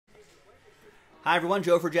Hi everyone,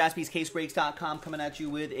 Joe for JaspysCaseBreaks.com coming at you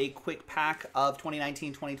with a quick pack of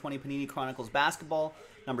 2019-2020 Panini Chronicles basketball,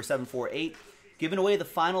 number 748. Giving away the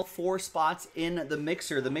final 4 spots in the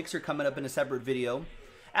mixer. The mixer coming up in a separate video.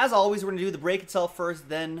 As always, we're going to do the break itself first,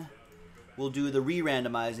 then we'll do the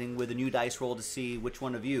re-randomizing with a new dice roll to see which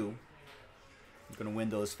one of you is going to win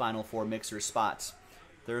those final 4 mixer spots.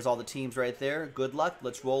 There's all the teams right there. Good luck.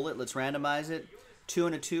 Let's roll it. Let's randomize it. 2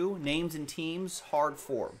 and a 2. Names and teams. Hard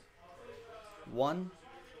 4. 1,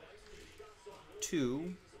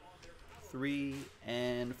 2, 3,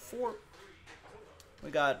 and 4.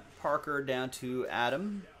 We got Parker down to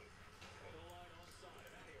Adam.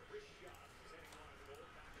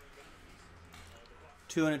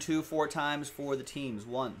 Two and a 2, 4 times for the teams.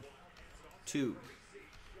 1, 2,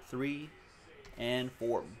 3, and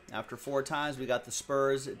 4. After 4 times, we got the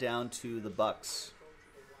Spurs down to the Bucks.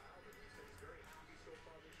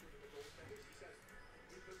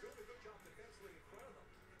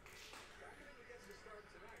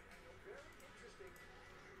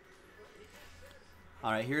 All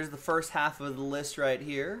right, here's the first half of the list right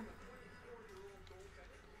here.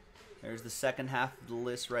 There's the second half of the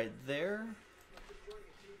list right there.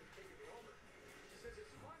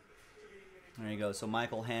 There you go. So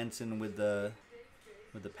Michael Hansen with the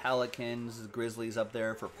Pelicans, the Grizzlies up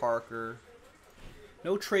there for Parker.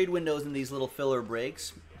 No trade windows in these little filler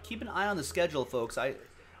breaks. Keep an eye on the schedule, folks.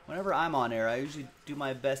 Whenever I'm on air, I usually do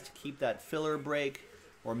my best to keep that filler break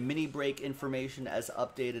or mini break information as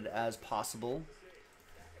updated as possible.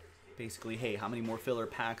 Basically, hey, how many more filler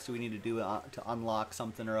packs do we need to do to unlock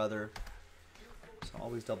something or other? So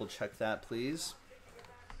always double check that, please.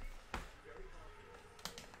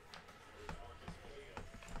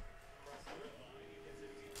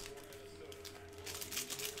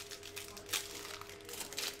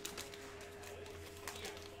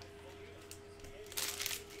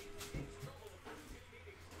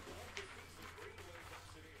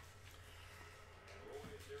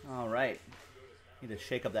 All right. Need to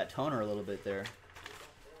shake up that toner a little bit there.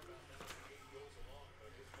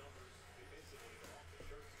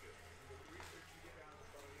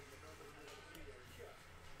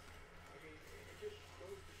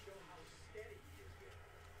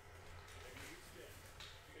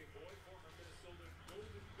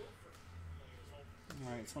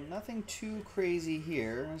 All right, so nothing too crazy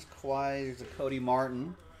here. There's Kawhi, there's a Cody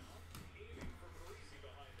Martin.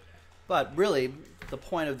 But really, the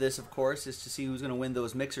point of this, of course, is to see who's going to win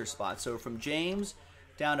those mixer spots. So from James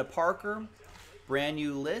down to Parker, brand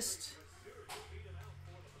new list.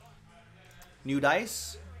 New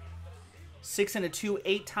dice. 6 and a 2,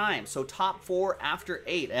 8 times. So top 4 after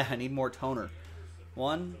 8. I need more toner.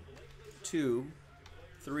 1, 2,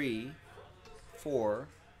 3, 4,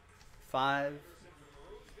 5,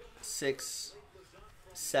 6,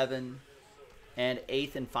 7, and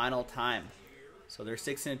 8th and final time. So there's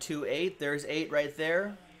 6 and a 2, 8. There's 8 right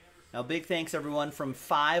there. Now, big thanks, everyone, from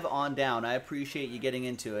 5 on down. I appreciate you getting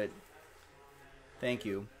into it. Thank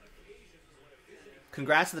you.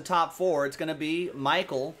 Congrats to the top 4. It's going to be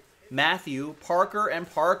Michael, Matthew, Parker,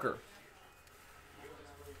 and Parker.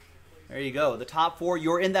 There you go. The top 4.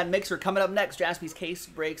 You're in that mixer. Coming up next,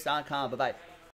 JaspysCaseBreaks.com. Bye-bye.